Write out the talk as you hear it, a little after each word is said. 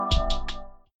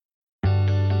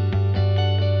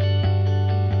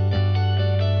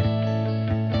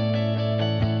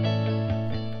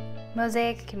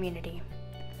Mosaic community,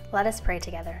 let us pray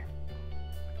together.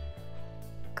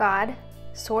 God,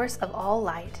 source of all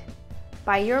light,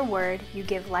 by your word you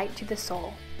give light to the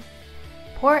soul.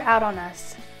 Pour out on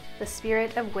us the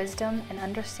spirit of wisdom and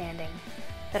understanding,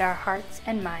 that our hearts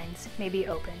and minds may be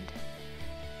opened.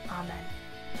 Amen.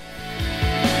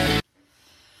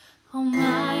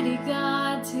 Almighty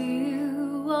God, to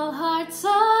you all hearts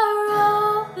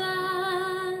are open.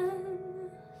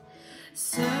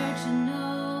 Search and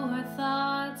know our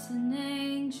thoughts and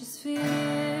anxious fears.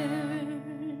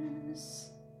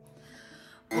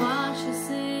 Wash us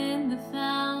in the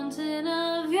fountain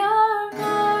of your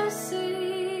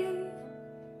mercy.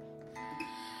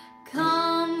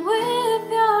 Come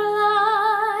with your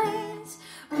light,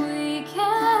 we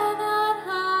cannot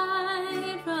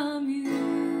hide from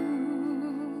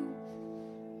you.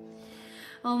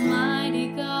 Almighty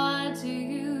God, to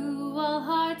you all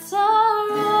hearts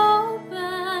are open.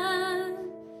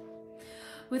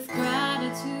 With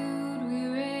gratitude we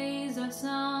raise our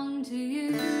song to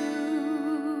you.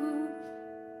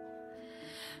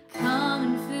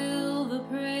 Come and fill the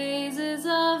praises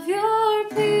of your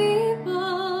people.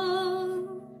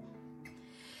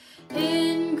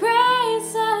 In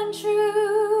grace and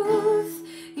truth,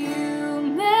 you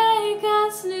make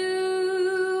us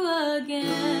new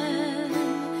again.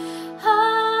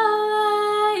 Hallelujah,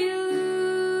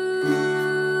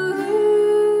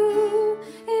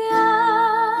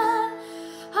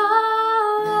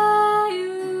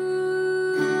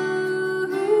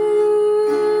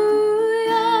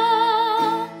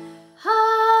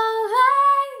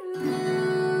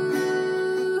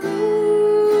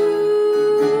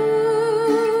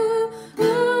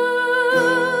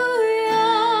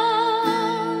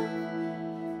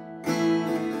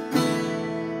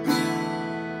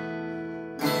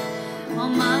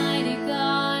 Almighty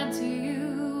God, to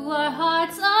you our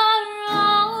hearts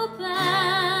are open.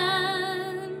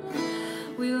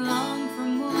 We long for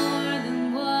more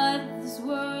than what this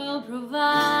world provides.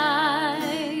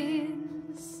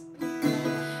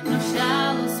 No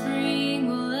shallow spring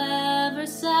will ever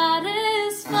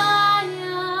satisfy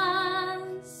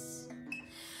us,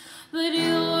 but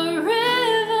your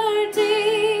river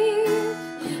deep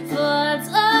floods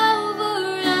over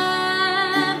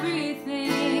everything.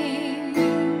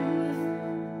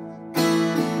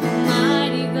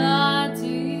 Almighty God, to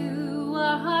you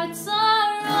our hearts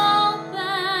are open.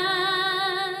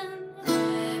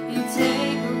 You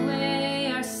take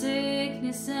away our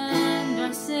sickness and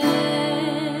our sin.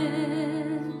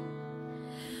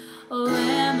 O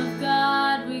Lamb of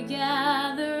God, we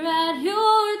gather at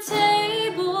your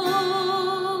table.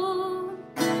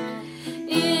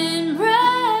 In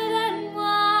bread and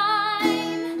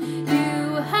wine,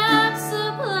 you have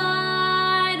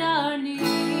supplied our needs.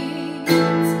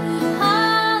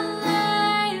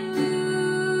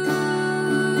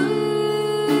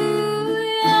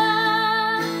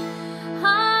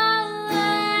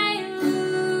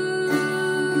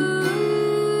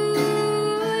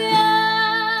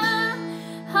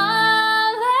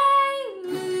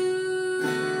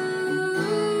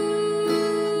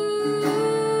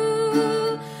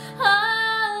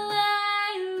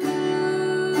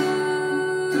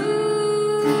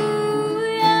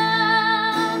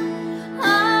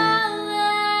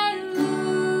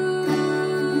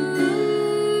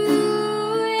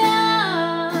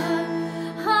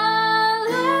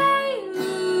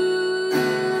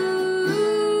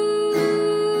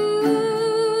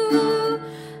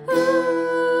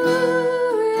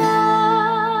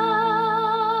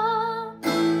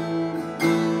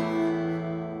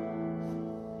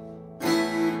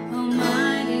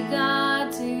 Almighty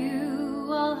God, to you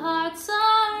all hearts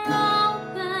are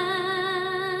open.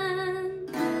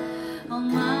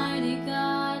 Almighty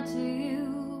God, to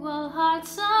you all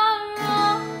hearts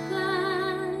are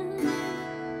open.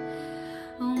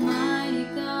 Almighty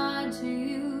God, to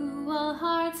you all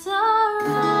hearts are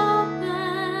open.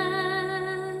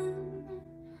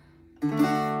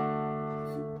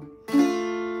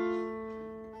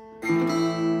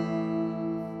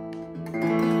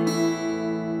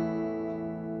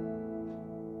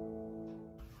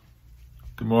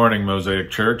 Good morning, Mosaic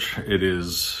Church. It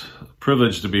is a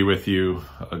privilege to be with you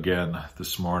again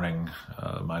this morning.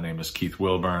 My name is Keith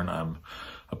Wilburn. I'm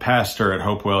a pastor at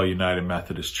Hopewell United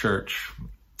Methodist Church,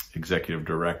 executive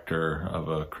director of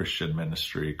a Christian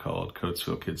ministry called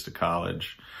Coatesville Kids to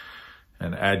College,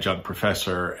 an adjunct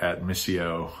professor at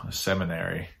Missio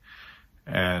Seminary,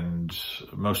 and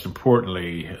most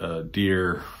importantly, a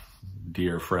dear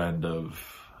friend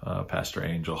of Pastor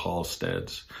Angel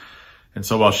Halstead's. And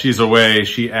so while she's away,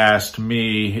 she asked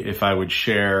me if I would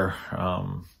share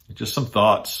just some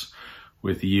thoughts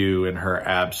with you in her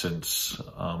absence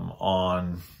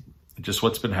on just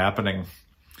what's been happening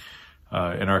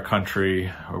in our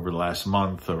country over the last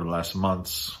month, over the last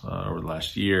months, over the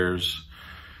last years,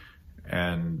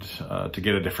 and to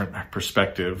get a different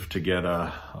perspective, to get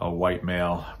a white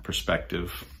male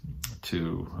perspective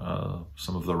to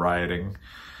some of the rioting,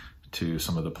 to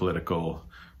some of the political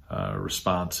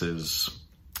responses,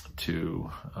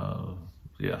 to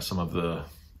some of the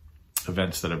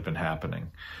events that have been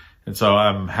happening. And so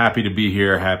I'm happy to be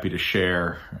here, happy to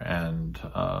share, and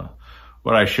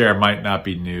what I share might not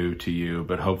be new to you,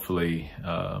 but hopefully,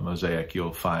 Mosaic,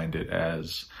 you'll find it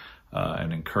as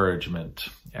an encouragement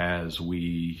as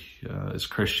we, as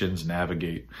Christians,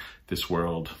 navigate this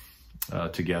world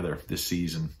together, this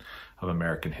season of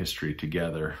American history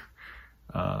together.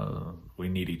 We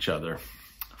need each other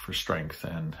for strength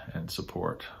and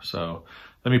support. So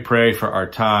let me pray for our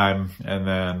time, and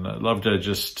then I'd love to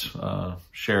just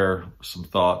share some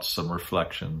thoughts, some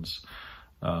reflections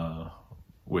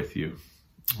with you,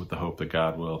 with the hope that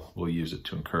God will use it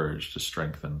to encourage, to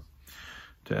strengthen,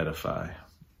 to edify.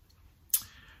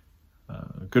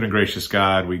 Good and gracious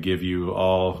God, we give you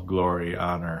all glory,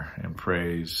 honor, and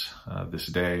praise this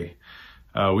day.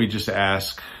 We just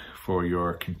ask for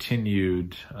your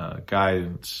continued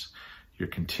guidance, your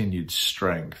continued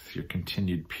strength, your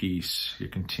continued peace, your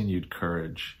continued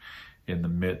courage in the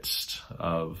midst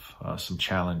of some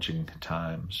challenging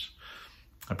times.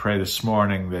 I pray this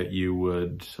morning that you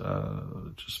would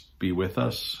just be with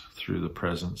us through the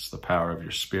presence, the power of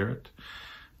your Spirit,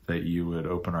 that you would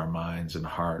open our minds and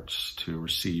hearts to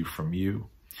receive from you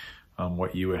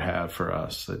what you would have for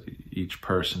us, that each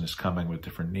person is coming with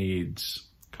different needs,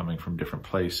 coming from different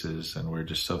places, and we're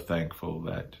just so thankful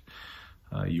that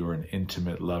you are an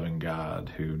intimate, loving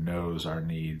God who knows our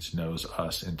needs, knows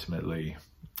us intimately,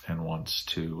 and wants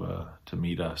to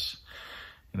meet us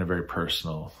in a very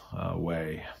personal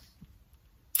way.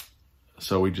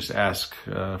 So we just ask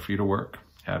for you to work,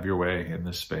 have your way in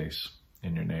this space.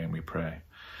 In your name we pray.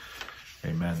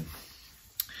 Amen.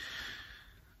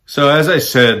 So as I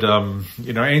said,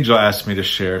 Angel asked me to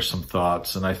share some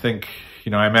thoughts, and I think,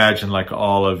 I imagine like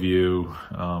all of you,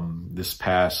 this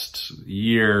past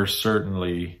year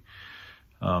certainly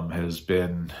has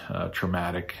been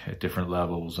traumatic at different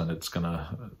levels, and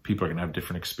people are gonna have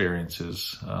different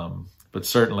experiences. But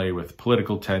certainly with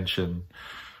political tension,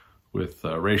 with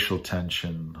racial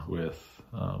tension, with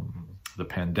the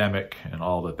pandemic and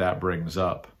all that brings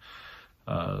up,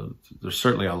 there's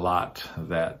certainly a lot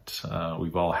that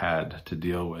we've all had to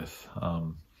deal with.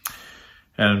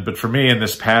 But for me in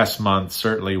this past month,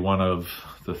 certainly one of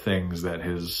the things that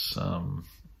has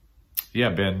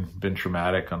been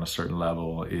traumatic on a certain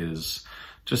level is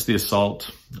just the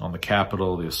assault on the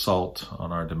Capitol, the assault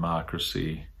on our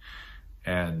democracy.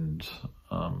 And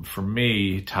for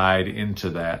me, tied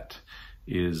into that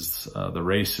is the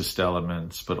racist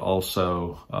elements, but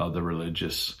also the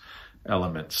religious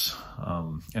elements.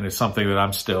 And it's something that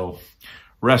I'm still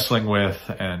wrestling with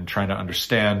and trying to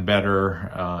understand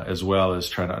better, as well as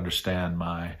trying to understand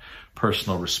my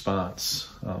personal response.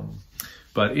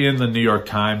 But in the New York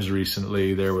Times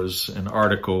recently, there was an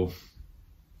article,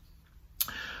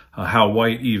 how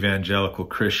white evangelical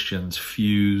Christians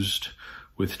fused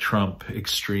with Trump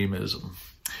extremism.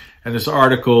 And this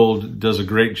article does a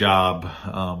great job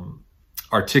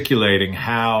articulating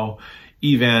how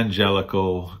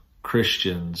evangelical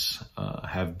Christians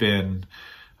have been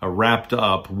wrapped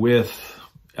up with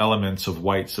elements of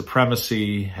white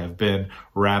supremacy, have been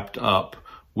wrapped up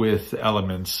with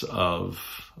elements of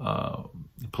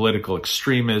political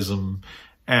extremism,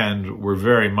 and were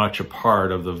very much a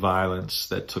part of the violence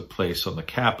that took place on the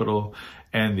Capitol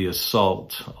and the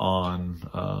assault on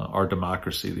our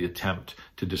democracy, the attempt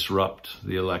to disrupt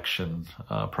the election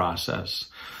process.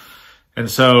 And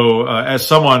so as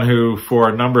someone who for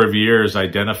a number of years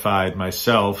identified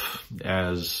myself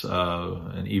as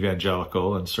an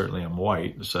evangelical, and certainly I'm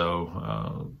white,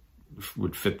 so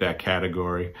would fit that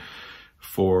category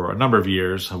for a number of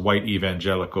years, a white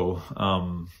evangelical,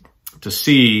 to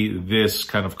see this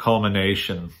kind of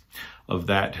culmination of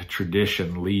that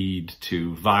tradition lead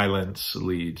to violence,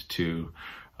 lead to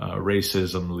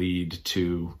racism, lead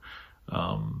to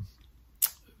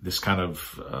this kind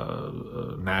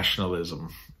of nationalism,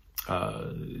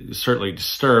 is certainly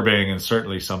disturbing and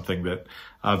certainly something that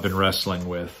I've been wrestling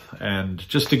with. And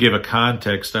just to give a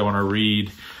context, I want to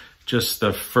read just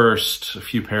the first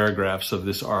few paragraphs of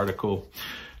this article,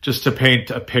 just to paint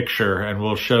a picture, and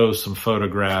we'll show some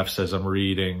photographs as I'm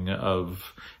reading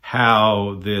of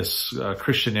how this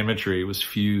Christian imagery was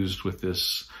fused with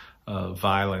this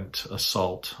violent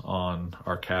assault on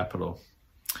our Capitol.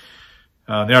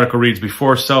 The article reads,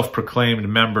 before self-proclaimed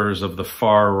members of the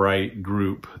far-right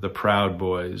group, the Proud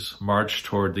Boys, marched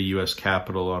toward the U.S.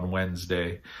 Capitol on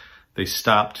Wednesday, they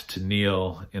stopped to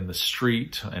kneel in the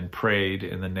street and prayed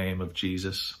in the name of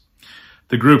Jesus.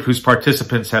 The group, whose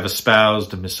participants have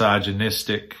espoused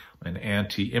misogynistic and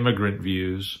anti-immigrant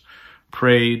views,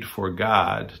 prayed for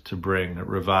God to bring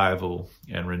revival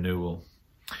and renewal.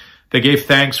 They gave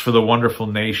thanks for the wonderful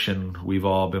nation we've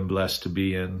all been blessed to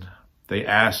be in. They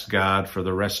asked God for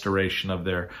the restoration of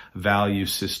their value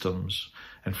systems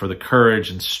and for the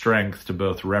courage and strength to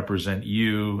both represent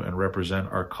you and represent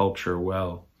our culture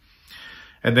well.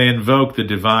 And they invoked the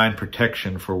divine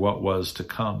protection for what was to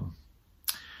come.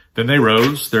 Then they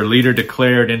rose. Their leader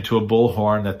declared into a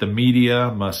bullhorn that the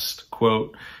media must,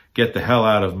 quote, get the hell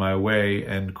out of my way,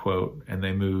 end quote, and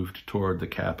they moved toward the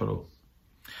Capitol.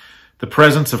 The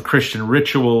presence of Christian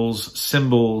rituals,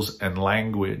 symbols, and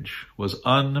language was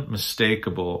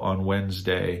unmistakable on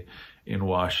Wednesday in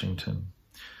Washington.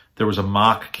 There was a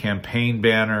mock campaign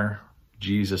banner,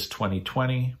 Jesus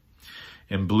 2020,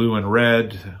 in blue and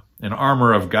red, an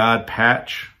armor of God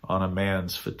patch on a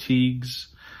man's fatigues,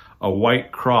 a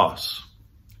white cross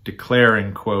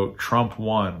declaring, quote, Trump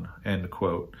won, end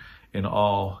quote, in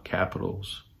all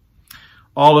capitals.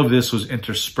 All of this was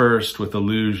interspersed with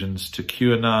allusions to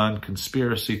QAnon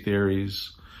conspiracy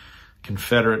theories,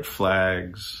 Confederate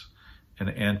flags, and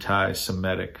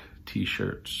anti-Semitic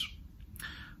t-shirts.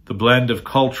 The blend of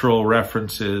cultural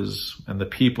references and the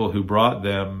people who brought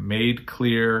them made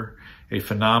clear a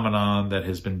phenomenon that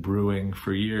has been brewing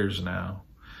for years now,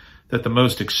 that the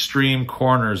most extreme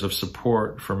corners of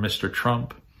support for Mr.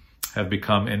 Trump have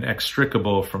become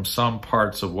inextricable from some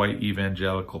parts of white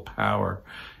evangelical power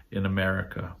in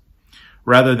America.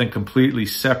 Rather than completely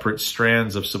separate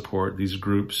strands of support, these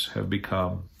groups have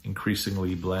become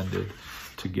increasingly blended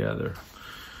together.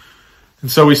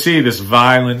 And so we see this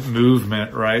violent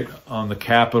movement, right, on the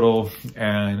Capitol,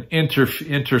 and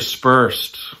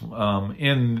interspersed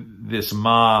in this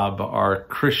mob are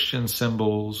Christian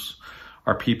symbols,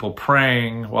 are people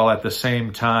praying, while at the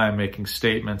same time making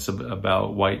statements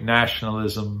about white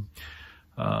nationalism,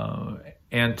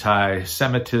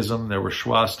 anti-Semitism. There were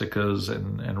swastikas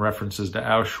and references to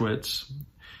Auschwitz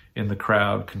in the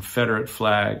crowd, Confederate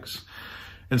flags.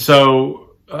 And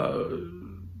so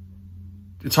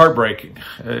it's heartbreaking.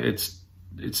 It's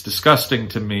disgusting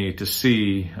to me to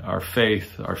see our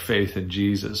faith in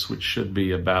Jesus, which should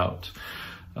be about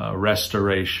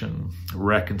restoration,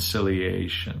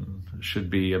 reconciliation, should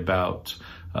be about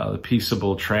the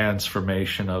peaceable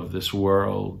transformation of this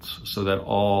world so that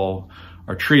all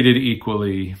are treated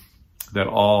equally, that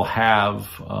all have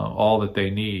all that they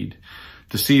need.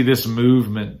 To see this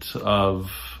movement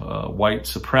of white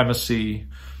supremacy,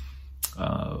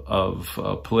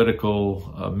 of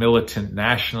political militant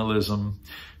nationalism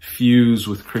fuse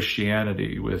with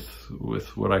Christianity, with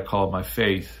what I call my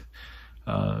faith,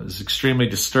 is extremely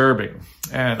disturbing.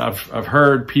 And I've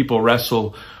heard people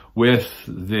wrestle with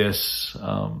this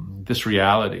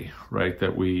reality, right,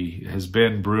 that has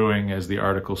been brewing, as the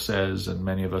article says, and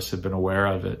many of us have been aware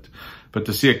of it. But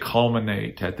to see it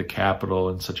culminate at the Capitol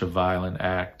in such a violent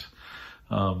act.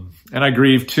 And I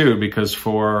grieve too, because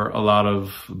for a lot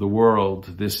of the world,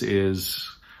 this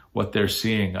is what they're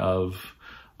seeing of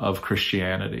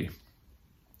Christianity.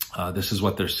 This is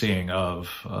what they're seeing of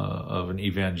an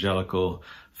evangelical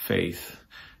faith.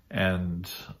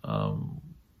 And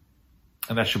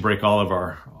that should break all of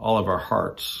our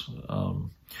hearts.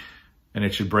 And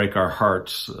it should break our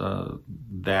hearts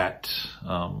that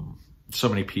so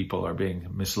many people are being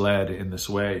misled in this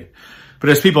way. But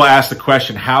as people ask the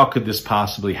question, how could this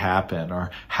possibly happen?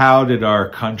 Or how did our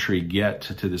country get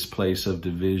to this place of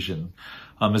division?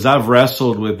 As I've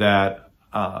wrestled with that,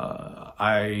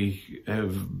 I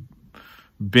have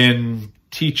been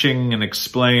teaching and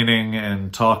explaining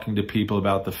and talking to people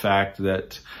about the fact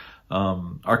that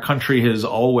our country has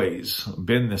always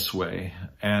been this way,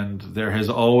 and there has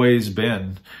always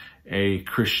been a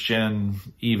Christian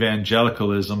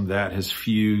evangelicalism that has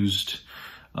fused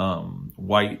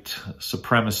white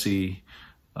supremacy,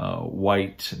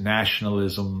 white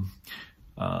nationalism,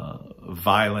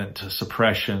 violent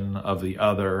suppression of the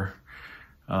other,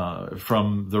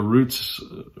 from the roots,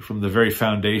 from the very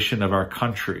foundation of our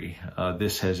country.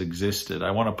 This has existed.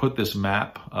 I want to put this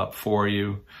map up for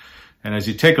you. And as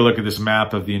you take a look at this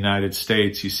map of the United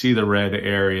States, you see the red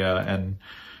area. And,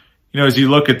 as you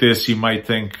look at this, you might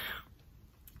think,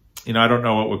 I don't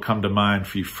know what would come to mind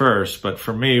for you first, but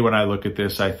for me, when I look at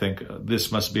this, I think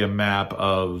this must be a map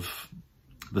of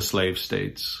the slave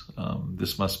states.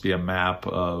 This must be a map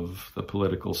of the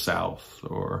political South,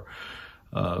 or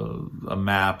a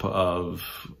map of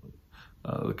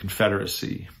the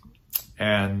Confederacy.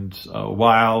 And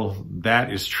while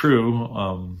that is true,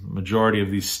 majority of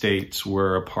these states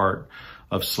were a part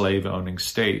of slave-owning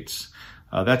states.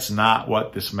 That's not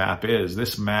what this map is.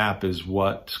 This map is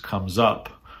what comes up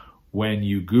when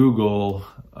you Google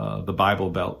the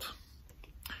Bible Belt.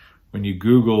 When you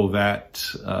Google that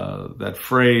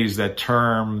phrase, that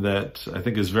term that I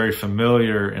think is very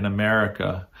familiar in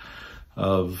America,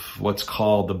 of what's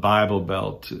called the Bible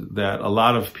Belt, that a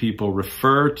lot of people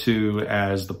refer to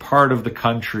as the part of the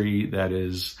country that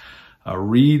is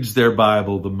reads their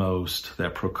Bible the most,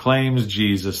 that proclaims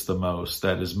Jesus the most,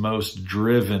 that is most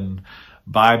driven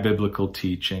by biblical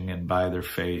teaching and by their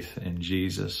faith in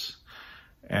Jesus.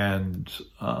 And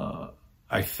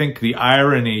I think the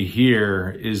irony here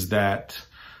is that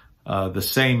the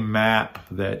same map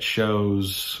that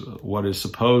shows what is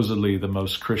supposedly the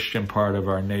most Christian part of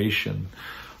our nation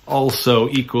also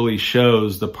equally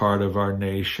shows the part of our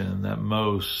nation that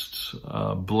most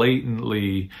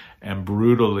blatantly and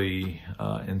brutally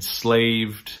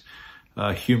enslaved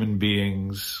human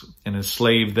beings and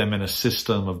enslaved them in a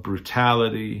system of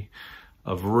brutality,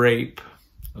 of rape,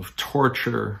 of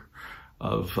torture,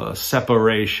 of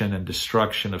separation and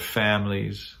destruction of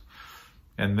families,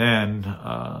 and then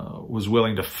was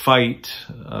willing to fight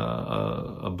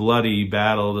a bloody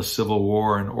battle, the Civil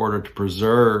War, in order to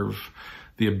preserve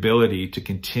the ability to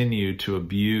continue to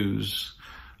abuse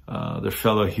their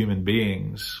fellow human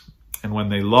beings. And when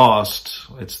they lost,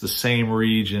 it's the same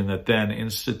region that then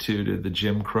instituted the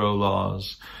Jim Crow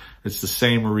laws. It's the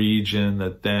same region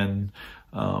that then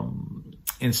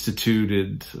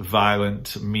instituted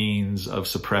violent means of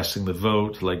suppressing the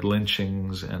vote, like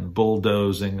lynchings and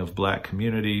bulldozing of black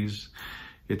communities.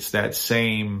 It's that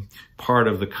same part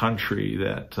of the country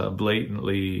that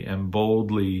blatantly and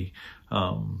boldly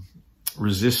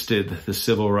resisted the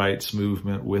civil rights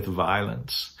movement with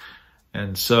violence.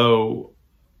 And so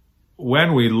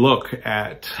when we look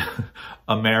at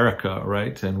America,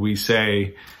 right, and we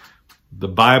say the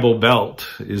Bible Belt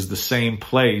is the same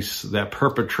place that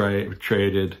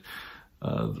perpetrated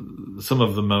some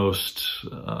of the most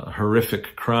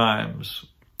horrific crimes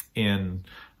in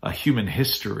human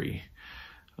history,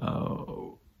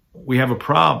 we have a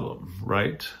problem,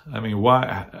 right? I mean,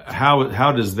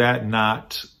 how does that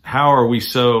not, how are we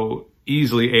so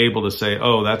easily able to say,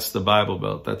 oh, that's the Bible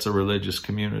Belt, that's a religious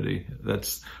community,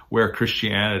 that's where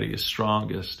Christianity is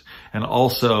strongest, and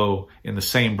also in the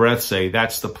same breath say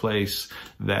that's the place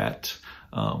that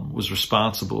was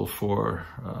responsible for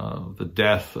the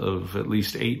death of at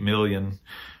least 8 million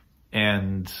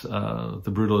and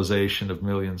the brutalization of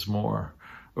millions more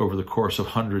over the course of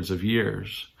hundreds of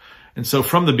years. And so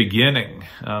from the beginning,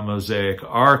 Mosaic,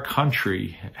 our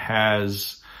country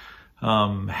has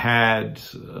had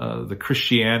the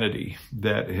Christianity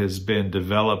that has been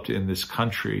developed in this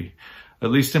country, at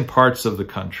least in parts of the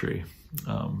country.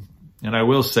 And I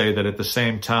will say that at the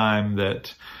same time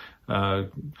that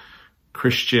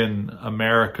Christian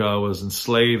America was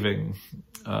enslaving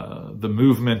the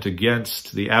movement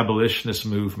against the abolitionist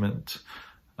movement,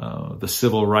 the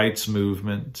civil rights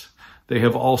movement, they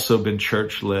have also been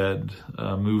church-led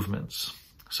movements.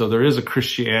 So there is a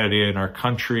Christianity in our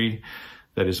country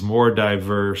that is more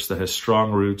diverse, that has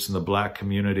strong roots in the black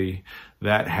community,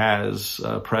 that has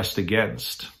pressed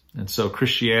against. And so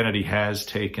Christianity has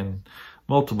taken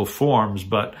multiple forms,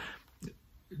 but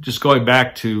just going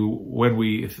back to when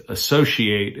we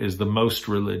associate as the most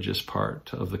religious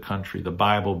part of the country, the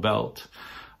Bible Belt,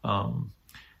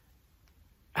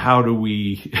 how do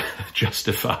we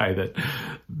justify that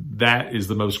that is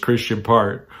the most Christian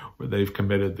part where they've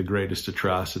committed the greatest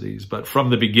atrocities? But from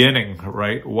the beginning,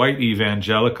 right, white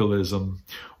evangelicalism,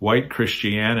 white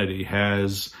Christianity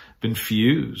has been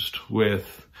fused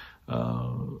with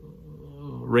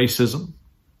racism,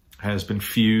 has been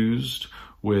fused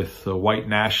with white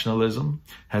nationalism,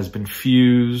 has been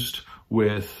fused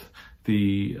with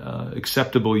the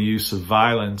acceptable use of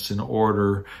violence in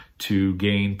order to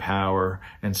gain power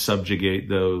and subjugate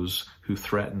those who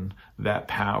threaten that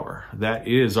power. That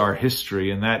is our history,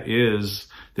 and that is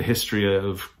the history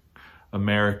of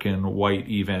American white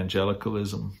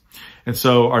evangelicalism. And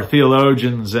so our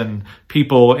theologians and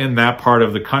people in that part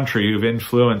of the country who've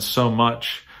influenced so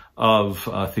much of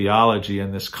theology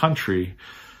in this country,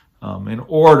 in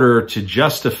order to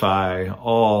justify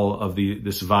all of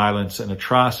this violence and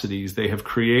atrocities, they have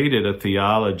created a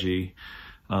theology,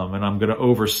 and I'm going to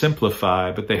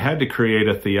oversimplify, but they had to create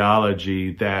a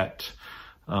theology that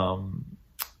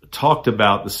talked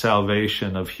about the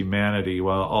salvation of humanity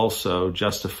while also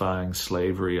justifying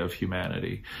slavery of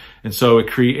humanity. And so it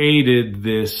created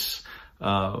this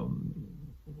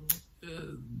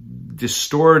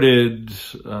distorted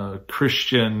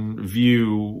Christian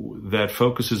view that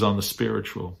focuses on the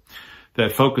spiritual,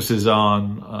 that focuses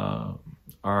on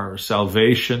our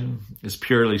salvation is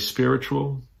purely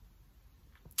spiritual,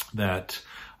 that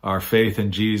our faith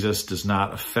in Jesus does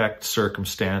not affect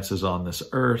circumstances on this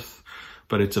earth,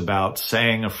 but it's about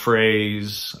saying a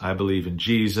phrase, I believe in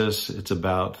Jesus. It's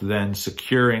about then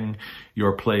securing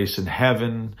your place in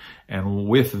heaven. And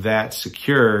with that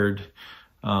secured,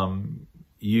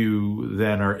 you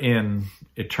then are in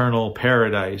eternal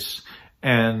paradise.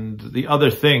 And the other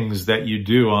things that you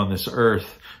do on this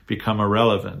earth become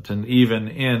irrelevant. And even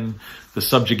in the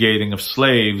subjugating of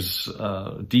slaves,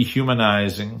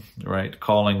 dehumanizing, right,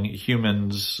 calling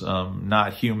humans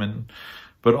not human,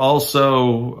 but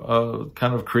also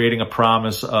kind of creating a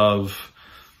promise of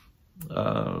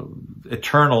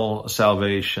eternal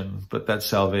salvation, but that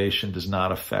salvation does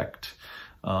not affect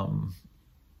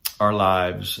our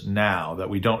lives now, that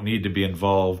we don't need to be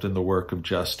involved in the work of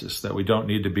justice, that we don't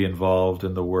need to be involved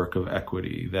in the work of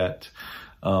equity, that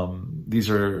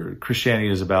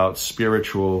Christianity is about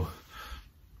spiritual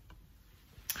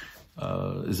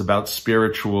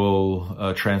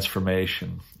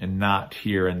transformation and not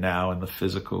here and now in the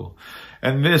physical.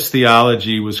 And this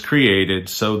theology was created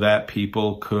so that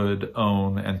people could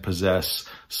own and possess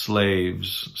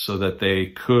slaves, so that they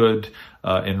could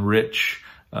enrich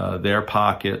their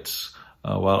pockets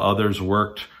while others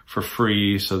worked for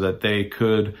free, so that they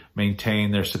could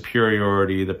maintain their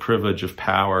superiority, the privilege of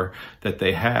power that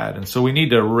they had. And so we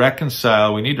need to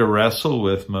reconcile, we need to wrestle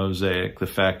with Mosaic, the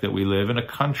fact that we live in a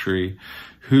country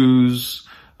whose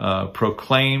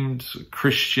proclaimed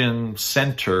Christian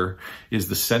center is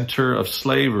the center of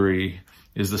slavery,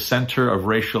 is the center of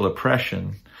racial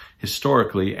oppression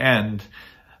historically, and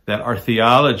that our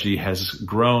theology has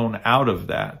grown out of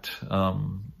that.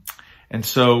 And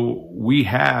so we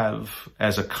have,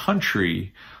 as a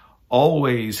country,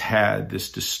 always had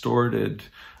this distorted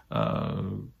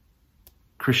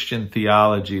Christian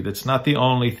theology that's not the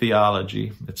only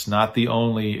theology, it's not the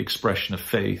only expression of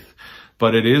faith,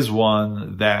 but it is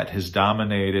one that has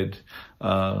dominated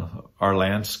our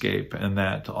landscape and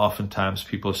that oftentimes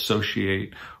people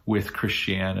associate with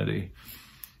Christianity.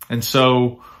 And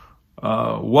so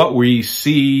what we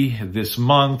see this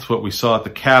month, what we saw at the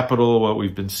Capitol, what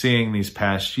we've been seeing these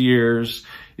past years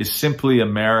is simply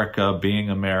America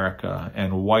being America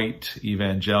and white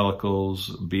evangelicals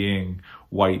being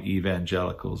white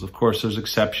evangelicals. Of course, there's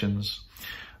exceptions,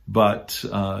 but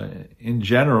in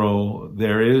general,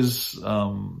 there is,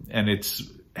 and it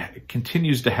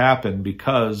continues to happen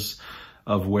because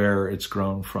of where it's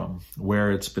grown from,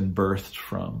 where it's been birthed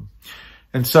from.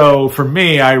 And so for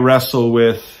me, I wrestle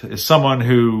with, as someone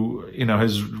who,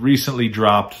 has recently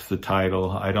dropped the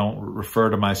title. I don't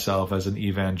refer to myself as an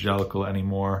evangelical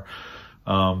anymore.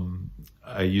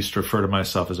 I used to refer to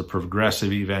myself as a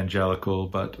progressive evangelical,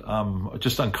 but I'm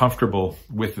just uncomfortable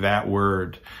with that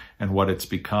word and what it's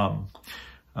become.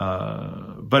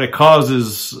 But it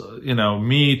causes,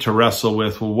 me to wrestle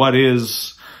with, well, what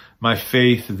is my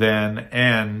faith then?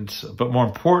 But more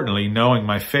importantly, knowing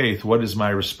my faith, what is my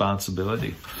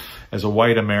responsibility as a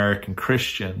white American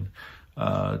Christian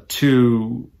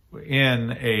to,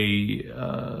 in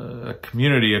a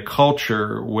community, a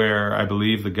culture where I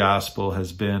believe the gospel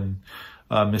has been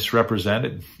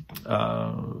misrepresented,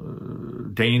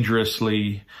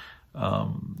 dangerously,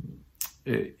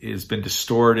 it has been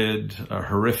distorted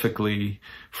horrifically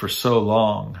for so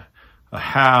long.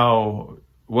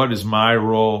 What is my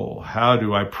role? How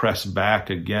do I press back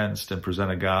against and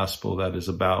present a gospel that is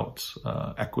about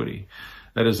equity,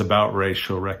 that is about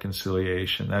racial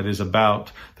reconciliation, that is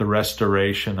about the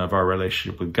restoration of our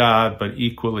relationship with God, but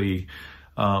equally,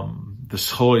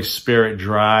 this Holy Spirit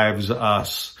drives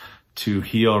us to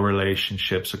heal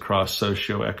relationships across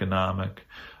socioeconomic,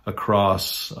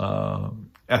 across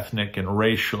ethnic and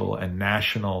racial and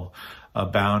national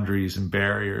boundaries and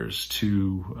barriers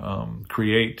to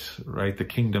create, right, the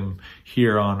kingdom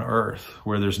here on earth,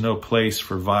 where there's no place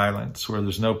for violence, where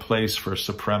there's no place for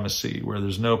supremacy, where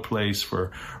there's no place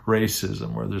for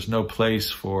racism, where there's no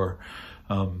place for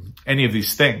any of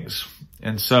these things.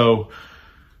 And so,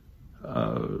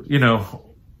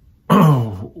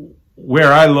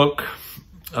 where I look,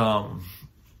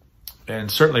 and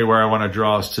certainly where I want to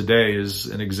draw us today is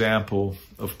an example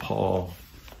of Paul.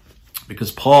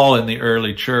 Because Paul in the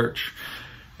early church,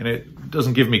 and it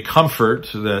doesn't give me comfort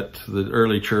that the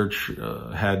early church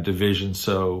had division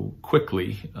so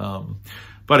quickly,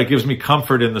 but it gives me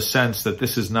comfort in the sense that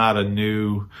this is not a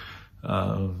new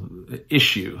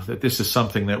issue, that this is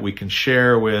something that we can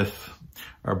share with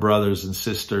our brothers and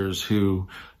sisters who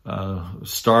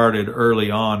started early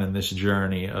on in this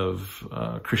journey of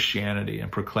Christianity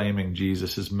and proclaiming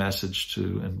Jesus' message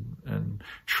to and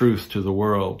truth to the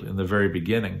world in the very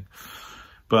beginning.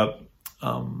 But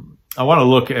I want to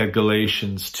look at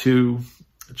Galatians 2,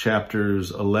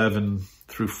 chapters 11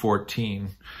 through 14,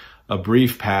 a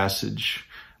brief passage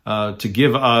to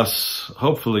give us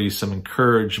hopefully some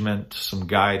encouragement, some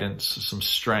guidance, some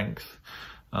strength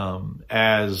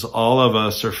as all of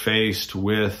us are faced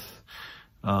with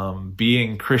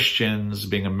being Christians,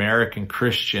 being American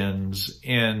Christians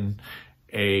in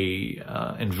a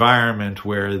environment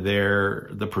where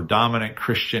the predominant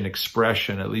Christian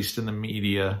expression, at least in the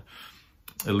media,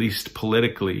 at least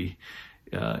politically,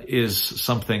 is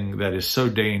something that is so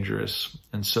dangerous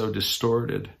and so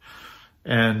distorted.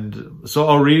 And so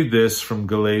I'll read this from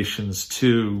Galatians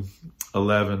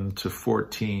 2:11 to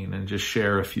 14 and just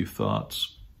share a few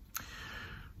thoughts.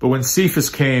 But when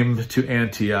Cephas came to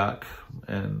Antioch,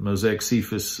 and Mosaic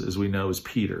Cephas, as we know, is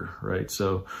Peter, right?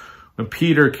 So when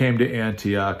Peter came to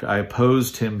Antioch, I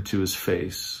opposed him to his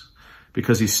face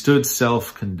because he stood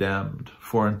self-condemned.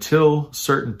 For until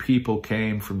certain people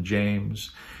came from James,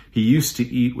 he used to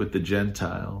eat with the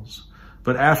Gentiles.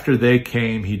 But after they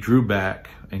came, he drew back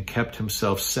and kept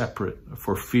himself separate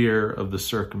for fear of the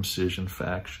circumcision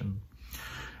faction.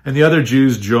 And the other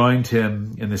Jews joined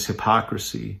him in this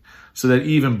hypocrisy, so that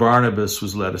even Barnabas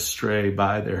was led astray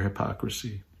by their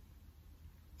hypocrisy.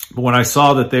 But when I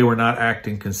saw that they were not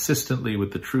acting consistently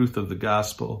with the truth of the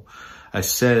gospel, I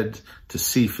said to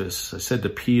Cephas, I said to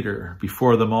Peter,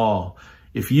 before them all,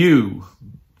 if you,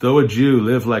 though a Jew,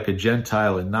 live like a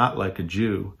Gentile and not like a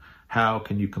Jew, how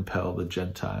can you compel the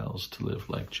Gentiles to live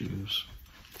like Jews?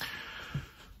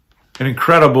 An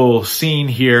incredible scene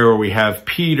here where we have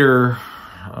Peter,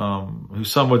 who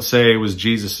some would say was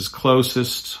Jesus'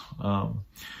 closest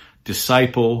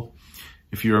disciple.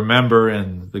 If you remember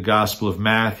in the Gospel of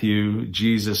Matthew,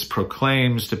 Jesus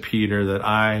proclaims to Peter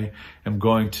that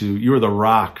you are the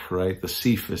rock, right? The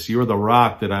Cephas. You are the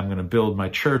rock that I'm going to build my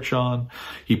church on.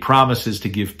 He promises to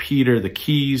give Peter the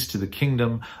keys to the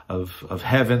kingdom of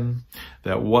heaven,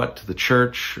 that what the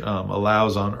church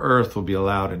allows on earth will be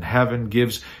allowed in heaven,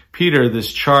 gives Peter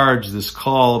this charge, this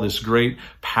call, this great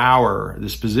power,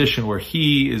 this position where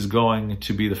he is going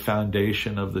to be the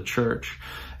foundation of the church.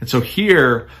 And so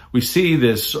here we see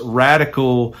this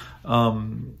radical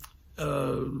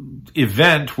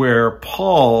event where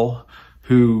Paul,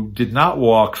 who did not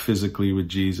walk physically with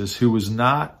Jesus, who was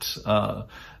not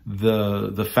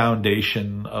the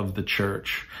foundation of the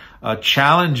church,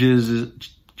 challenges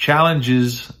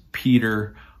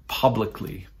Peter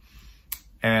publicly.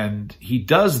 And he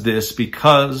does this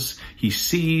because he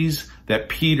sees that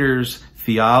Peter's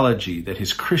theology, that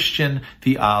his Christian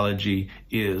theology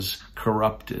is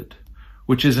corrupted,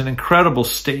 which is an incredible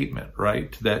statement,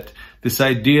 right? That this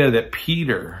idea that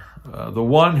Peter, the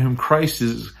one whom Christ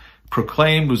is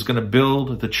proclaimed was going to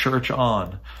build the church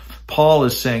on, Paul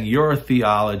is saying your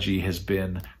theology has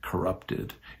been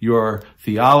corrupted. Your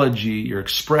theology, your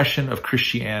expression of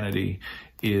Christianity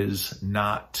is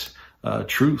not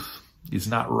truth, is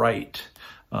not right.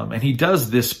 And he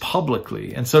does this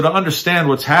publicly. And so to understand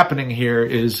what's happening here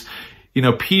is,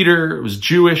 Peter was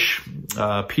Jewish.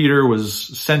 Peter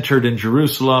was centered in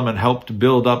Jerusalem and helped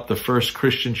build up the first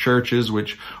Christian churches,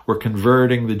 which were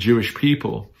converting the Jewish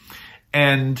people.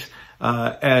 And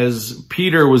as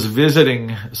Peter was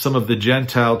visiting some of the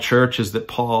Gentile churches that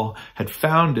Paul had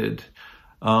founded,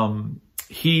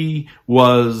 he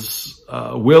was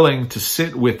willing to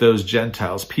sit with those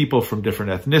Gentiles, people from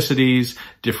different ethnicities,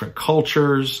 different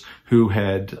cultures, who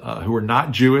were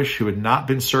not Jewish, who had not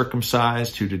been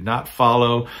circumcised, who did not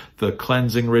follow the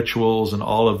cleansing rituals and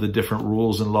all of the different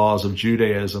rules and laws of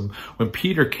Judaism. When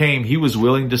Peter came, he was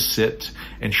willing to sit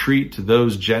and treat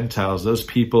those Gentiles, those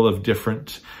people of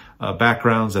different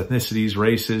backgrounds, ethnicities,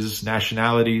 races,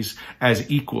 nationalities,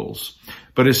 as equals.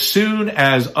 But as soon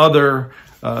as other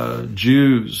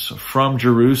Jews from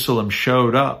Jerusalem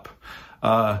showed up,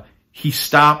 he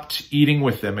stopped eating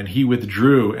with them and he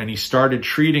withdrew and he started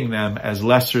treating them as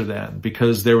lesser than,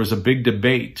 because there was a big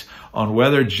debate on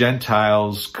whether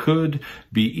Gentiles could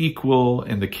be equal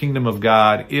in the kingdom of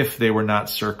God if they were not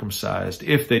circumcised,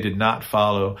 if they did not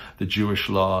follow the Jewish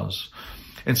laws.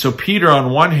 And so Peter,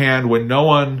 on one hand, when no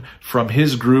one from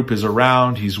his group is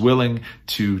around, he's willing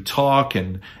to talk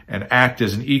and act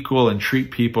as an equal and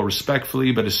treat people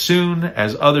respectfully. But as soon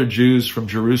as other Jews from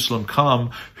Jerusalem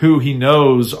come, who he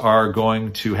knows are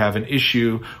going to have an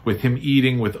issue with him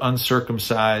eating with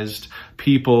uncircumcised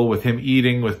people, with him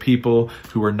eating with people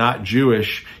who are not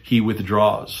Jewish, he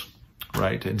withdraws,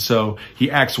 right? And so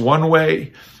he acts one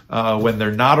way when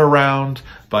they're not around,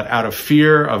 but out of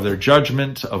fear of their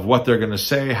judgment, of what they're going to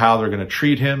say, how they're going to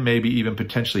treat him, maybe even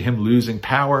potentially him losing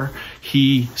power,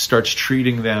 he starts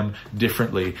treating them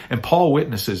differently. And Paul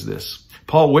witnesses this.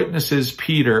 Paul witnesses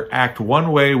Peter act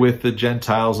one way with the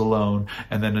Gentiles alone,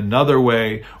 and then another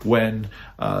way when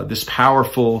this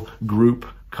powerful group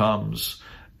comes.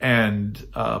 And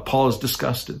Paul is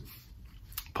disgusted.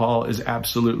 Paul is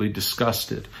absolutely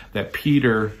disgusted that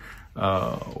Peter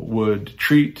would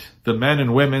treat the men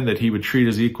and women that he would treat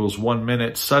as equals 1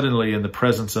 minute, suddenly in the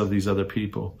presence of these other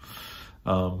people,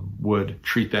 would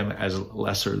treat them as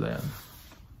lesser than.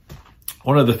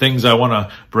 One of the things I want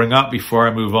to bring up before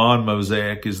I move on,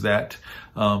 Mosaic, is that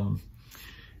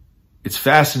it's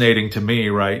fascinating to me,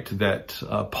 right, that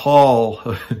Paul,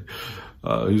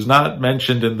 who's not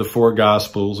mentioned in the 4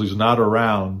 Gospels, who's not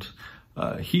around,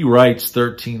 he writes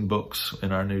 13 books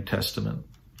in our New Testament.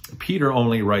 Peter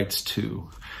only writes 2.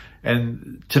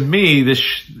 And to me,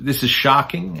 this is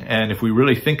shocking. And if we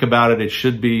really think about it, it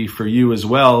should be for you as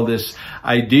well. This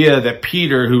idea that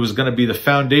Peter, who was going to be the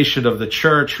foundation of the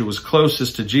church, who was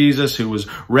closest to Jesus, who was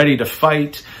ready to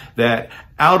fight, that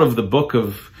out of the book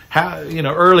of,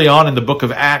 early on in the book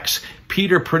of Acts,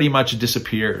 Peter pretty much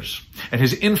disappears. And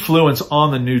his influence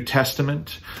on the New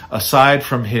Testament, aside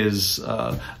from his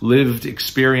lived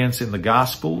experience in the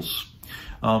Gospels,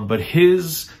 but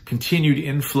his continued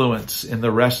influence in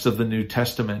the rest of the New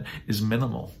Testament is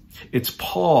minimal. It's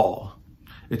Paul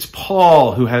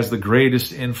who has the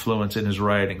greatest influence in his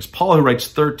writings. Paul who writes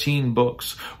 13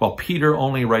 books, while Peter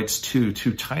only writes 2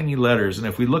 tiny letters. And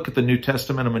if we look at the New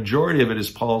Testament, a majority of it is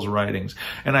Paul's writings.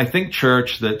 And I think,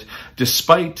 church, that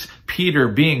despite Peter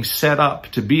being set up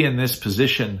to be in this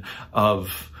position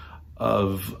of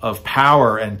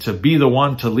power and to be the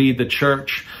one to lead the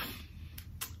church,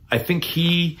 I think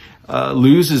he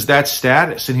loses that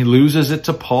status, and he loses it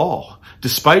to Paul.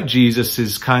 Despite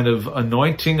Jesus' kind of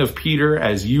anointing of Peter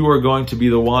as you are going to be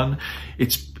the one,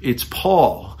 it's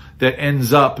Paul that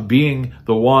ends up being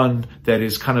the one that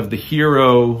is kind of the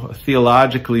hero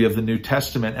theologically of the New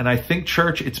Testament. And I think,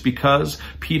 church, it's because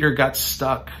Peter got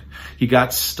stuck. He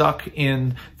got stuck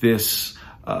in this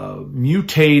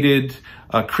mutated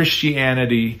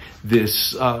Christianity,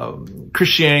 this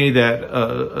Christianity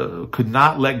that could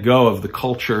not let go of the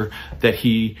culture that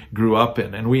he grew up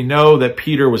in. And we know that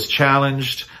Peter was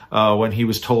challenged when he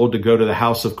was told to go to the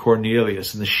house of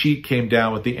Cornelius, and the sheep came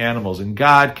down with the animals. And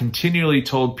God continually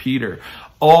told Peter,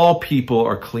 all people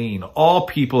are clean. All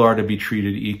people are to be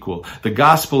treated equal. The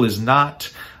gospel is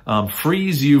not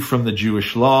frees you from the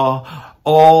Jewish law.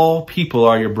 All people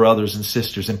are your brothers and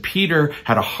sisters. And Peter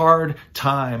had a hard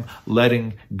time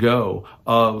letting go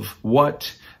of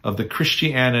the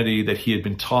Christianity that he had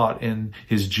been taught in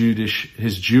his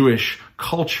Jewish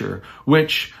culture,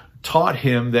 which taught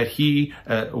him that he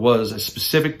was a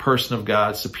specific person of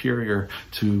God, superior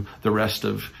to the rest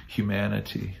of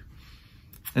humanity.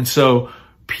 And so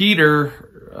Peter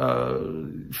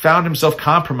found himself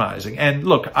compromising. And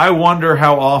look, I wonder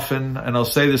how often, and I'll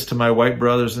say this to my white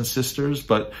brothers and sisters,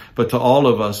 but to all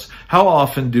of us, how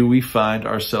often do we find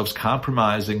ourselves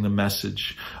compromising the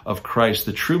message of Christ,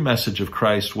 the true message of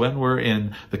Christ, when we're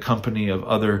in the company of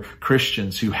other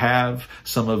Christians who have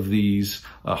some of these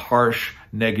harsh,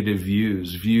 negative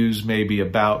views maybe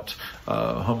about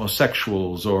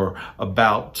homosexuals, or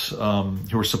about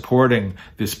who are supporting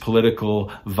this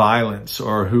political violence,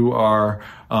 or who are,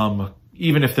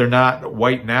 even if they're not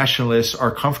white nationalists,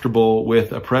 are comfortable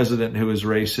with a president who is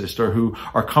racist, or who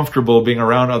are comfortable being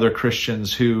around other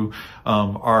Christians who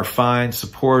are fine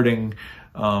supporting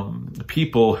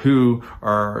people who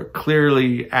are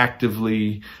clearly,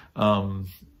 actively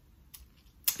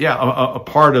a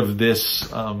part of this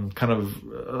kind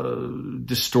of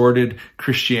distorted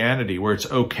Christianity, where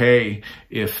it's okay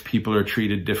if people are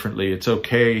treated differently. It's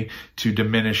okay to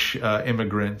diminish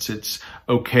immigrants. It's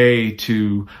okay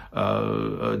to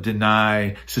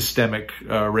deny systemic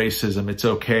racism. It's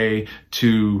okay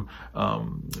to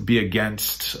be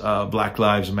against Black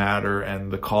Lives Matter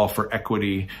and the call for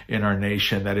equity in our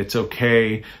nation. That it's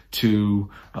okay to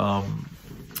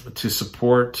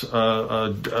support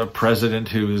a president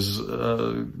who is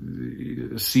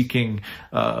seeking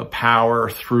power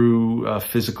through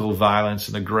physical violence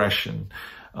and aggression.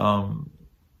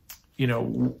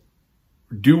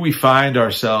 Do we find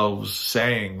ourselves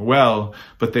saying, well,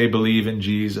 but they believe in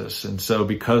Jesus, and so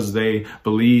because they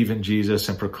believe in Jesus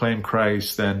and proclaim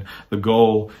Christ, then the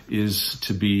goal is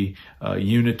to be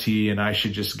unity, and I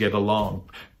should just get along?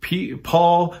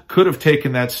 Paul could have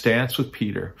taken that stance with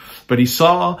Peter, but he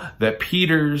saw that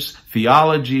Peter's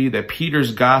theology, that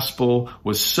Peter's gospel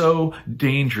was so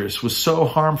dangerous, was so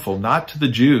harmful, not to the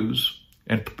Jews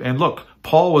And look,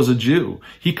 Paul was a Jew.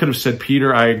 He could have said,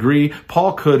 Peter, I agree.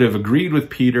 Paul could have agreed with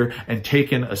Peter and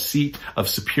taken a seat of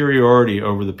superiority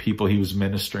over the people he was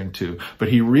ministering to. But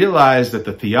he realized that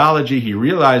the theology, he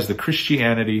realized the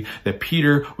Christianity that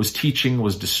Peter was teaching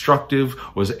was destructive,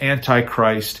 was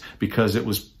anti-Christ, because it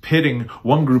was pitting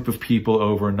one group of people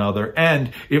over another,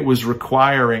 and it was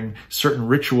requiring certain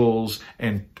rituals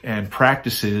and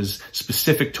practices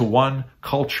specific to one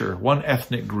culture, one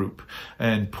ethnic group,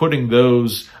 and putting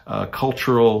those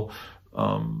cultural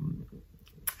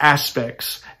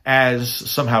aspects as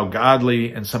somehow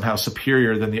godly and somehow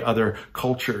superior than the other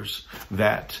cultures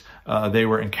that they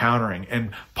were encountering.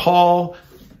 And Paul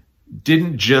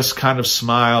didn't just kind of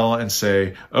smile and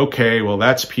say, okay, well,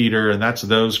 that's Peter and that's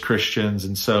those Christians,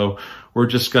 and so we're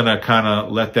just going to kind of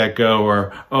let that go.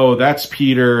 Or, oh, that's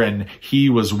Peter and he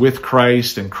was with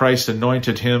Christ and Christ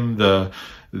anointed him the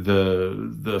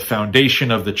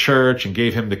foundation of the church and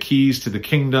gave him the keys to the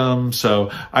kingdom, so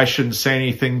I shouldn't say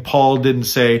anything. Paul didn't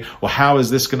say, well, how is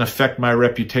this going to affect my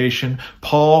reputation?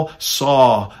 Paul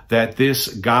saw that this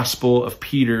gospel of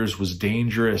Peter's was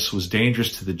dangerous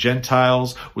to the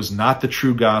Gentiles, was not the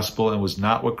true gospel, and was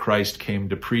not what Christ came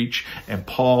to preach. And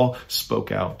Paul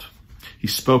spoke out. He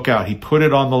spoke out. He put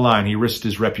it on the line. He risked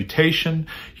his reputation.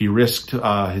 He risked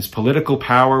his political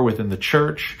power within the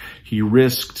church. He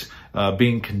risked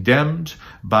being condemned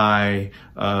by,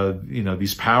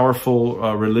 these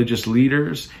powerful religious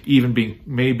leaders, even being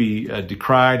maybe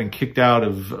decried and kicked out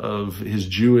of his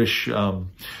Jewish,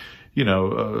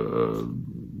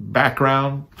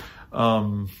 background,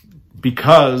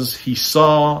 because he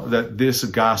saw that this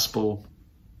gospel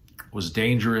was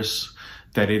dangerous,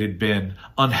 that it had been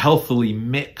unhealthily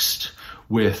mixed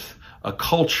with a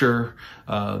culture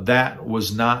that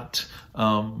was not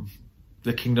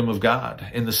the kingdom of God.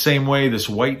 In the same way, this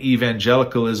white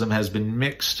evangelicalism has been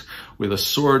mixed with a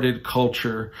sordid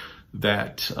culture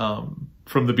that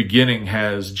from the beginning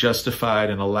has justified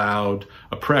and allowed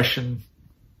oppression,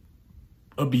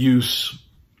 abuse,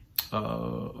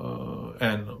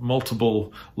 and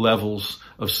multiple levels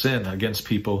of sin against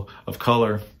people of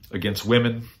color, against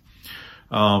women,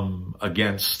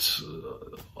 against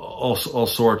all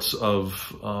sorts of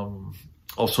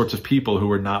people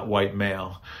who are not white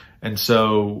male. And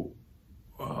so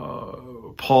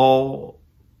Paul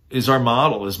is our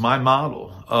model, is my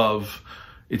model of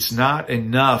it's not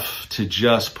enough to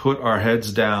just put our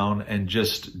heads down and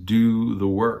just do the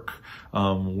work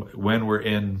when we're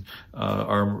in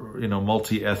our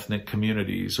multi-ethnic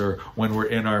communities, or when we're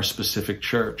in our specific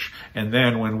church. And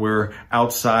then when we're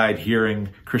outside hearing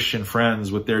Christian friends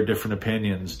with their different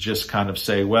opinions, just kind of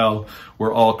say, well,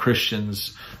 we're all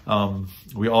Christians.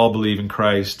 We all believe in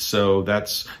Christ. So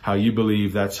that's how you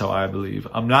believe. That's how I believe.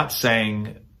 I'm not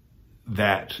saying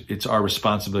that it's our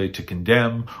responsibility to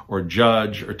condemn or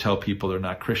judge or tell people they're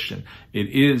not Christian. It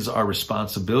is our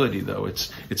responsibility, though.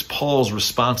 It's Paul's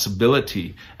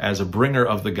responsibility as a bringer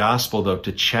of the gospel, though,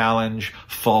 to challenge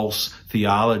false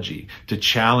theology, to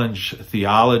challenge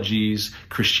theologies,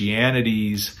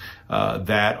 Christianities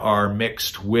that are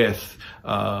mixed with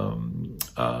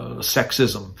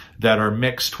sexism, that are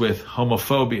mixed with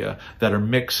homophobia, that are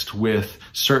mixed with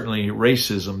certainly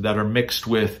racism, that are mixed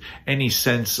with any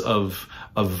sense of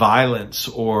violence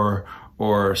or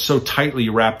so tightly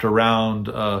wrapped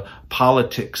around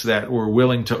politics that we're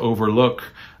willing to overlook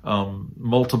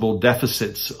multiple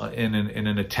deficits in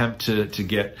an attempt to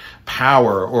get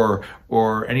power,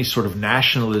 or any sort of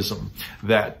nationalism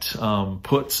that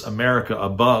puts America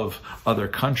above other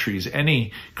countries.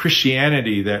 Any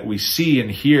Christianity that we see and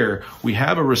hear, we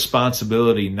have a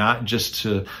responsibility not just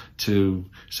to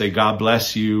say God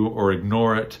bless you or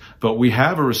ignore it, but we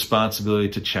have a responsibility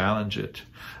to challenge it.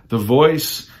 The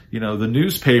Voice, the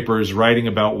newspaper is writing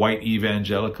about white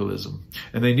evangelicalism,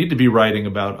 and they need to be writing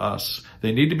about us.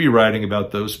 They need to be writing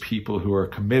about those people who are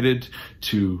committed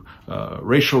to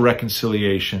racial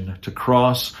reconciliation, to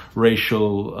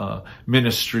cross-racial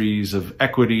ministries of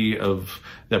equity,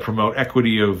 that promote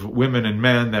equity of women and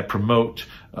men, that promote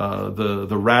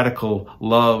the radical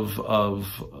love of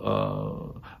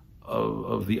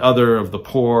the other, of the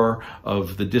poor,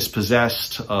 of the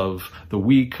dispossessed, of the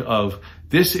weak.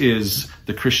 This is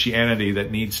the Christianity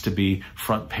that needs to be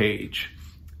front page.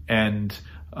 And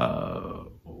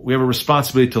we have a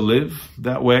responsibility to live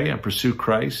that way and pursue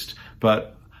Christ,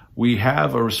 but we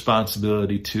have a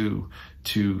responsibility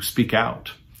to speak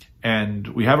out. And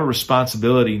we have a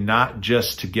responsibility not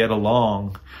just to get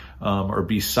along or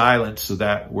be silent so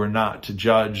that we're not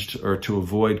judged, or to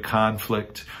avoid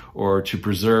conflict, or to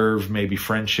preserve maybe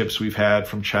friendships we've had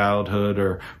from childhood,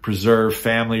 or preserve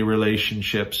family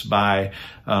relationships by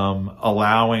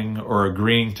allowing or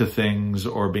agreeing to things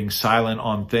or being silent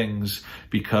on things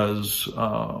because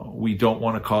we don't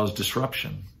want to cause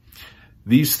disruption.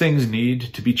 These things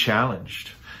need to be challenged.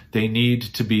 They need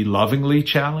to be lovingly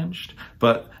challenged,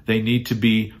 but they need to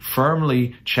be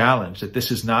firmly challenged that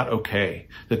this is not okay,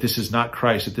 that this is not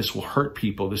Christ, that this will hurt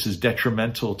people, this is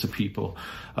detrimental to people,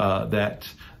 and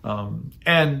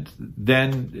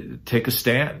then take a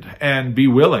stand and be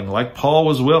willing, like Paul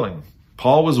was willing.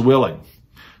 Paul was willing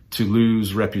to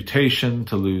lose reputation,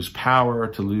 to lose power,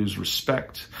 to lose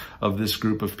respect of this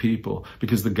group of people,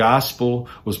 because the gospel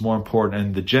was more important.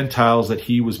 And the Gentiles that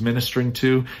he was ministering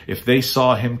to, if they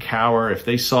saw him cower, if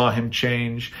they saw him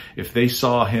change, if they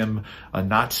saw him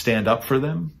not stand up for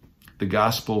them, the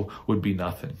gospel would be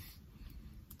nothing.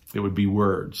 It would be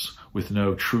words with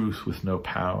no truth, with no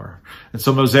power. And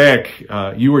so Mosaic,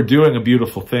 you are doing a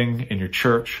beautiful thing in your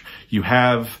church. You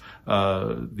have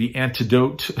the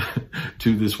antidote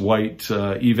to this white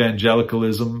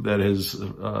evangelicalism that has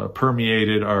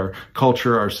permeated our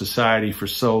culture, our society for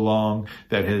so long,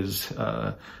 that has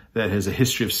a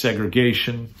history of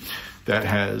segregation, that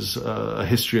has a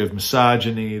history of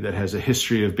misogyny, that has a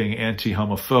history of being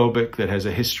anti-homophobic, that has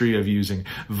a history of using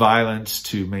violence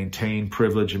to maintain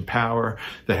privilege and power,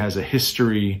 that has a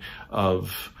history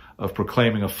of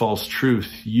proclaiming a false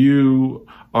truth. You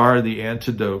are the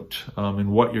antidote in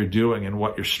what you're doing and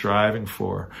what you're striving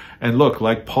for. And look,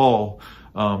 like Paul,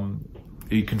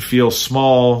 you can feel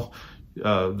small.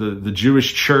 The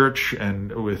Jewish church,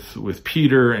 and with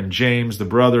Peter and James, the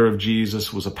brother of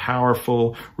Jesus, was a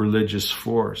powerful religious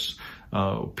force.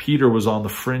 Peter was on the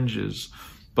fringes,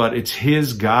 but it's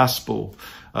his gospel,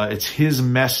 it's his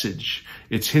message,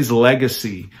 it's his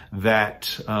legacy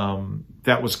that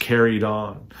was carried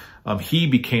on. He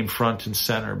became front and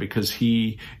center because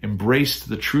he embraced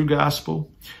the true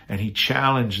gospel, and he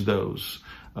challenged those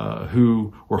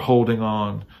who were holding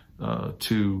on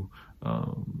to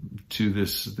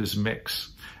this mix.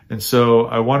 And so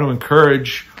I want to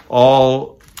encourage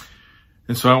all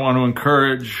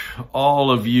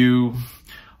of you,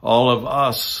 all of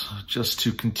us, just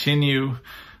to continue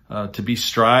to be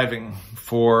striving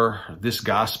for this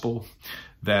gospel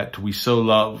that we so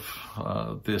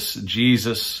love, this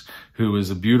Jesus who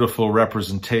is a beautiful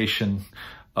representation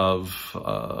of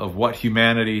what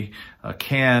humanity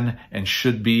can and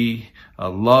should be,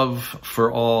 love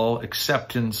for all,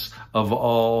 acceptance of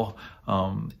all,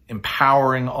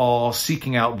 empowering all,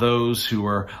 seeking out those who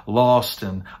are lost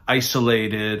and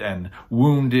isolated and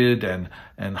wounded and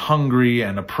hungry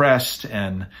and oppressed,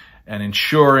 and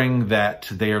ensuring that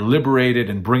they are liberated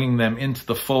and bringing them into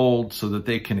the fold so that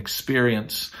they can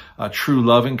experience a true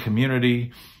loving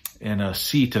community in a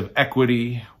seat of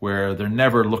equity where they're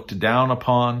never looked down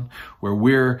upon, where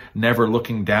we're never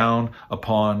looking down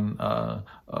upon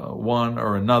one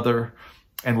or another.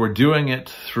 And we're doing it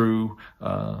through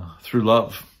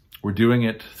love. We're doing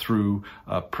it through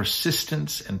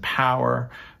persistence and power,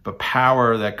 but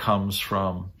power that comes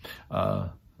from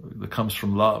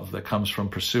love, that comes from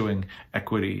pursuing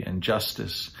equity and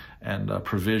justice and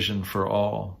provision for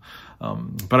all.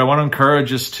 But I want to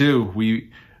encourage us too.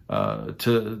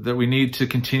 That we need to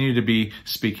continue to be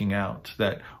speaking out,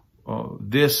 that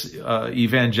this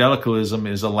evangelicalism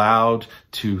is allowed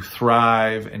to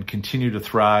thrive and continue to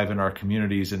thrive in our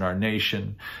communities, in our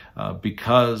nation,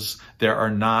 because there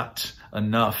are not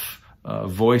enough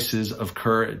voices of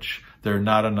courage. There are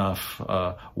not enough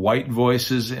white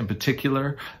voices in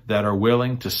particular that are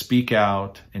willing to speak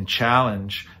out and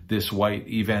challenge this white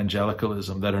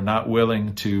evangelicalism, that are not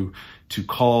willing to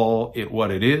call it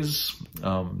what it is.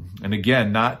 And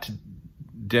again, not to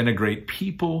denigrate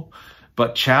people,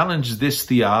 but challenge this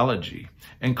theology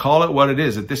and call it what it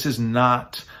is, that this is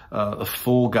not a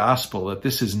full gospel, that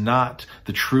this is not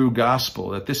the true gospel,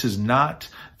 that this is not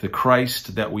the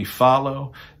Christ that we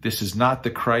follow. This is not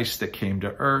the Christ that came to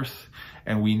earth.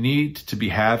 And we need to be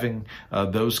having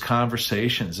those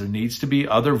conversations. There needs to be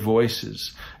other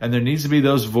voices. And there needs to be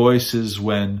those voices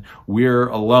when we're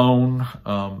alone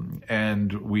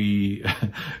and we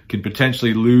can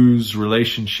potentially lose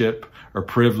relationship or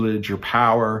privilege or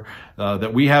power,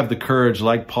 that we have the courage,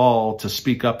 like Paul, to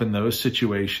speak up in those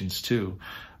situations too.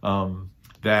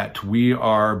 that we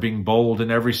are being bold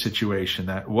in every situation,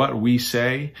 that what we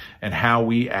say and how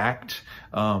we act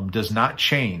does not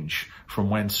change from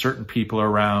when certain people are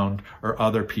around or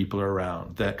other people are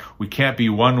around, that we can't be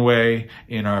one way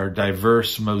in our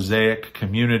diverse mosaic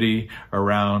community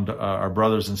around our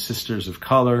brothers and sisters of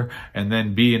color and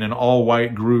then be in an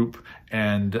all-white group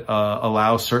and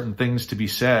allow certain things to be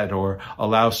said or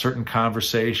allow certain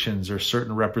conversations or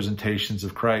certain representations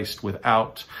of Christ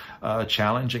without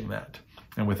challenging that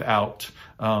and without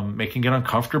making it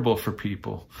uncomfortable for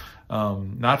people.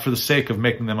 Not for the sake of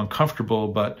making them uncomfortable,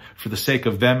 but for the sake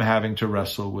of them having to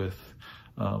wrestle with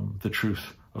the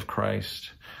truth of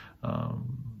Christ.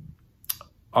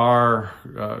 Our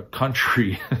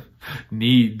country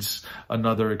needs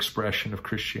another expression of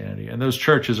Christianity, and those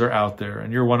churches are out there,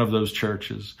 and you're one of those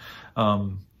churches.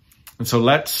 And so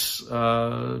let's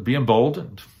be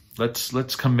emboldened.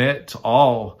 Let's commit to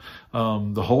all,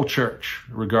 the whole church,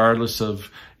 regardless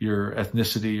of your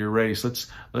ethnicity, your race.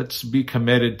 Let's be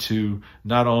committed to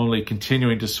not only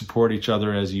continuing to support each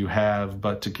other as you have,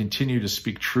 but to continue to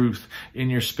speak truth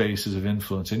in your spaces of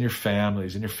influence, in your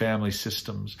families, in your family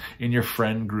systems, in your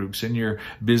friend groups, in your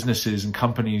businesses and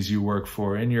companies you work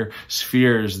for, in your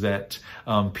spheres, that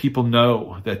people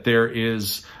know that there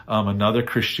is another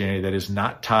Christianity that is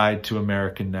not tied to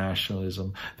American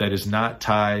nationalism, that is not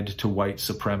tied to white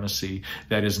supremacy,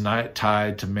 that is not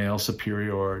tied to male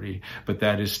superiority, but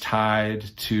that is tied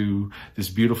to this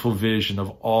beautiful vision of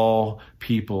all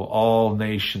people, all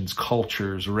nations,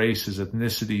 cultures, races,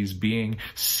 ethnicities being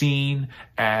seen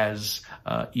as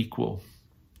equal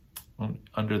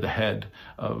under the head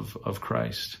of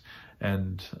Christ,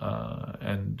 and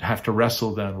have to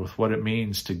wrestle then with what it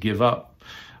means to give up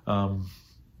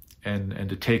and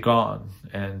to take on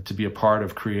and to be a part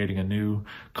of creating a new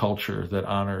culture that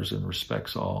honors and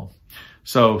respects all.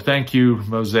 So thank you,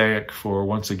 Mosaic, for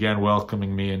once again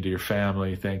welcoming me into your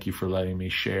family. Thank you for letting me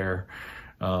share.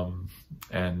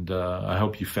 And I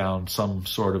hope you found some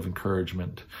sort of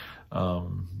encouragement,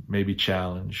 maybe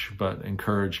challenge, but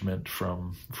encouragement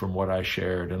from what I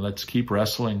shared. And let's keep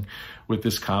wrestling with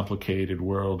this complicated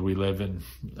world we live in.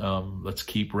 Let's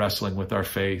keep wrestling with our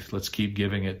faith. Let's keep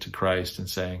giving it to Christ and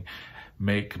saying,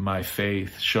 make my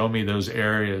faith, show me those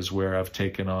areas where I've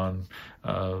taken on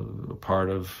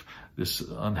part of this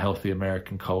unhealthy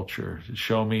American culture.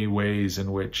 Show me ways in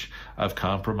which I've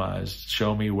compromised.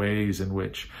 Show me ways in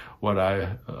which what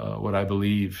I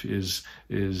believe is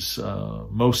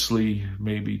mostly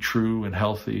maybe true and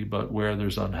healthy, but where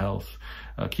there's unhealth.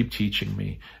 Keep teaching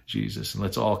me, Jesus, and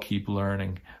let's all keep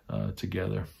learning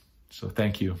together. So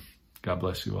thank you. God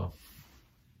bless you all.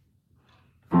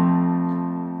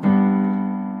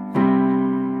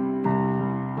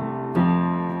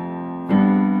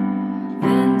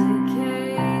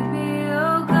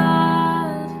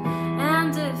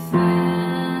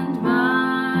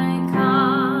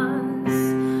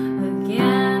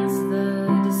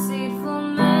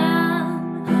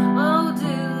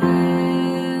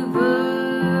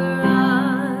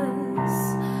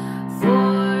 For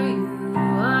you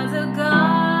are the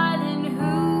God in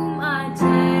whom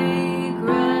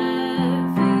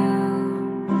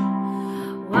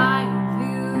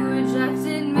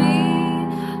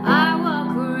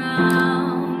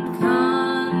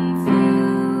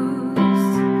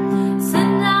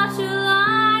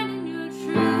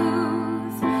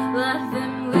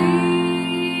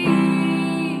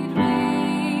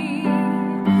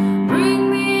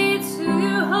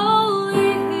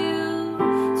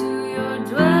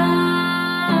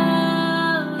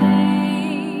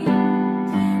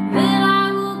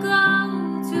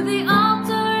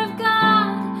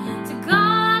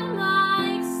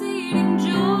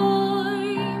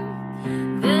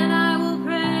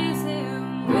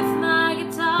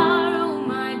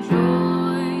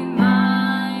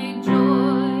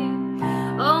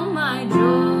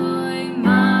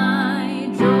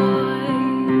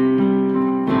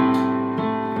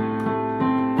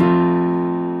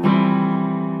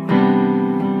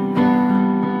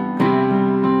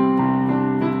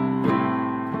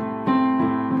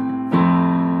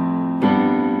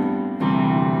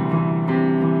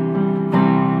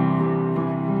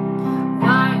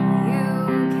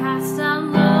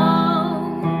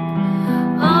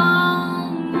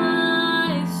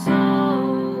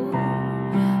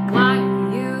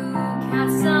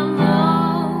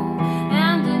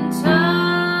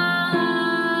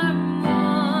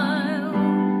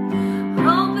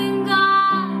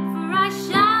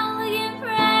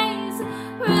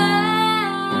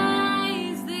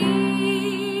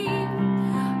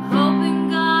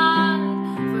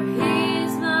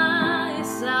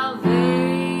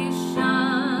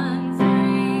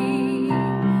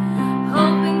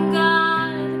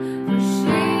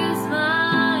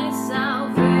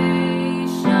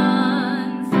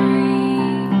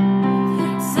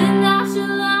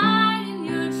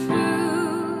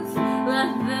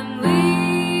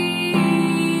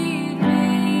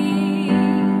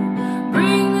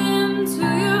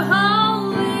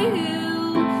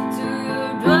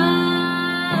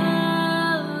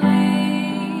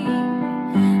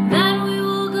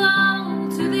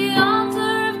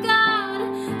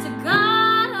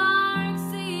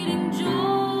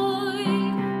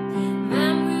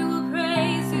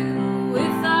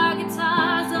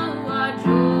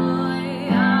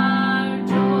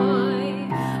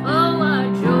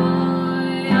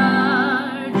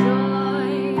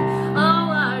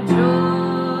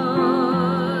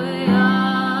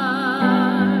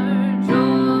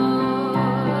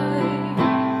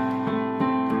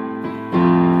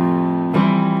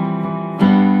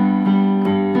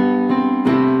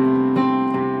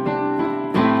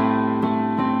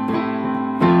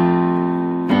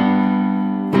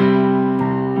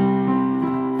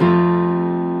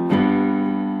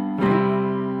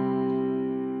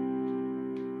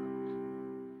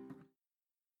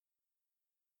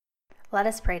Let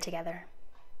us pray together.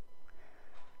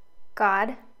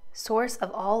 God, source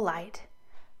of all light,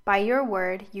 by your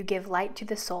word you give light to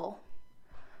the soul.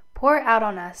 Pour out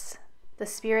on us the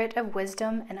spirit of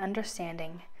wisdom and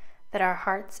understanding, that our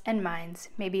hearts and minds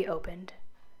may be opened.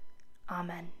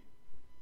 Amen.